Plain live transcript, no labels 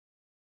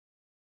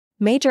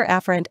Major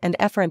afferent and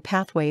efferent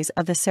pathways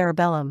of the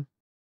cerebellum.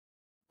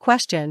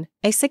 Question: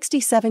 A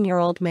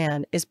 67-year-old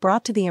man is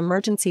brought to the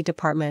emergency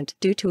department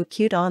due to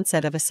acute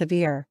onset of a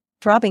severe,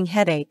 throbbing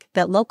headache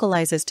that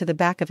localizes to the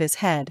back of his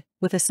head,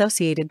 with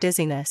associated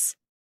dizziness.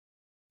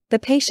 The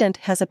patient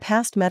has a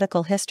past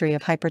medical history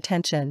of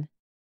hypertension.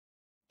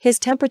 His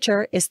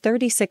temperature is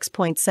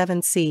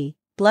 36.7 C,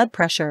 blood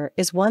pressure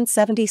is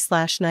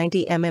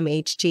 170/90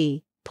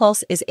 mmHg,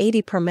 pulse is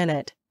 80 per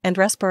minute, and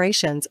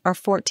respirations are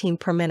 14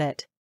 per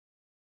minute.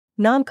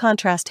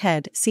 Non-contrast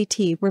head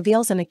CT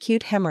reveals an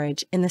acute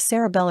hemorrhage in the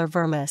cerebellar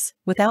vermis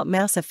without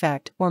mass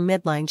effect or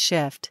midline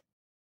shift.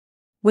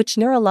 Which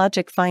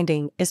neurologic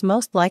finding is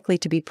most likely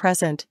to be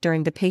present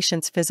during the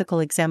patient's physical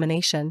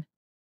examination?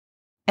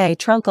 A.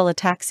 Truncal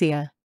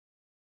ataxia.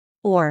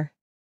 Or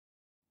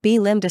B.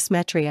 Limb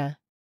dysmetria.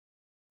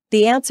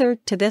 The answer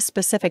to this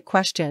specific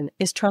question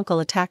is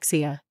truncal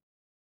ataxia.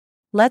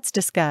 Let's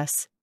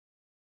discuss.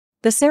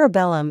 The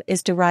cerebellum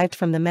is derived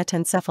from the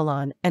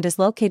metencephalon and is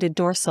located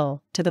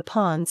dorsal to the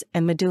pons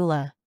and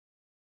medulla.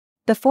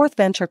 The fourth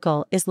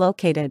ventricle is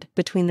located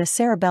between the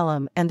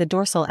cerebellum and the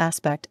dorsal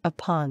aspect of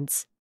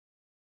pons.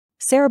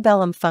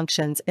 Cerebellum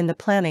functions in the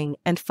planning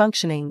and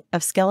functioning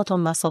of skeletal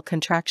muscle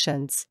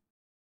contractions.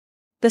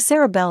 The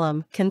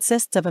cerebellum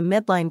consists of a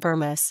midline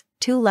vermis,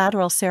 two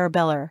lateral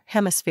cerebellar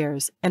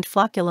hemispheres, and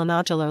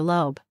flocculonodular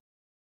lobe.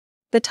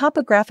 The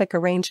topographic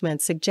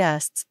arrangement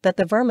suggests that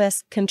the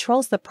vermis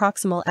controls the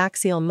proximal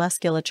axial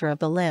musculature of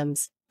the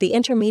limbs, the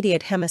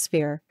intermediate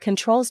hemisphere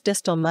controls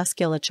distal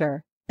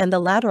musculature, and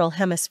the lateral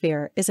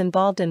hemisphere is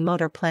involved in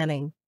motor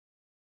planning.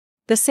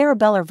 The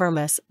cerebellar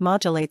vermis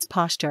modulates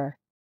posture.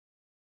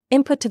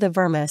 Input to the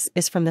vermis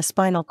is from the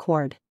spinal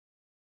cord.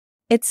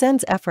 It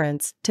sends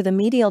efferents to the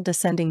medial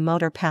descending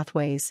motor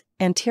pathways,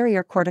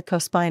 anterior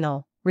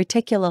corticospinal,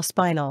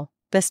 reticulospinal,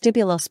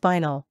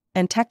 vestibulospinal,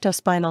 and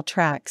tectospinal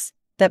tracts,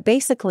 that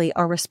basically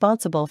are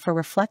responsible for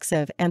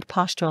reflexive and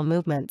postural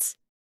movements.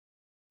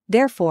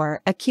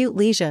 Therefore, acute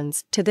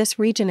lesions to this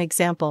region,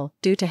 example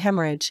due to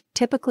hemorrhage,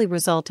 typically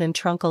result in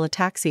truncal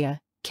ataxia,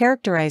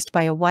 characterized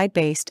by a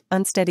wide-based,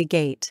 unsteady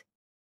gait.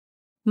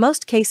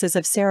 Most cases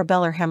of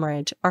cerebellar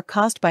hemorrhage are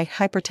caused by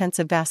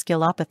hypertensive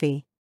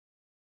vasculopathy.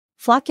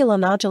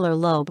 Flocculonodular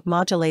lobe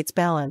modulates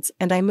balance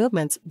and eye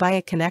movements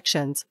via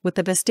connections with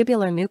the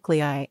vestibular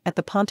nuclei at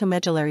the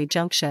pontomedullary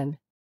junction.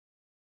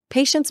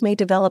 Patients may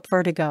develop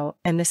vertigo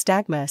and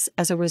nystagmus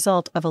as a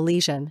result of a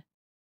lesion.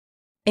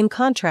 In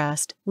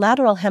contrast,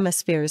 lateral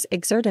hemispheres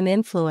exert an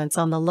influence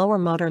on the lower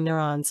motor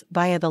neurons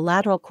via the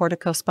lateral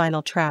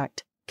corticospinal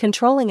tract,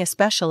 controlling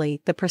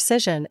especially the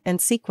precision and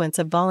sequence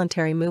of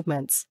voluntary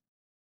movements.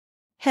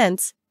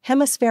 Hence,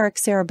 hemispheric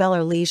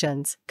cerebellar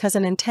lesions cause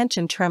an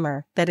intention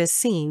tremor that is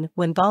seen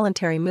when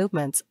voluntary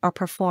movements are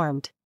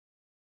performed.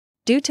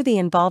 Due to the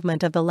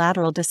involvement of the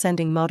lateral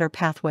descending motor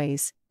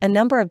pathways, a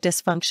number of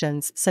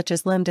dysfunctions such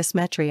as limb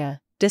dysmetria,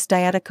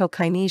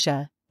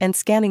 dysdiadochokinesia, and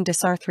scanning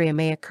dysarthria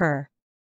may occur.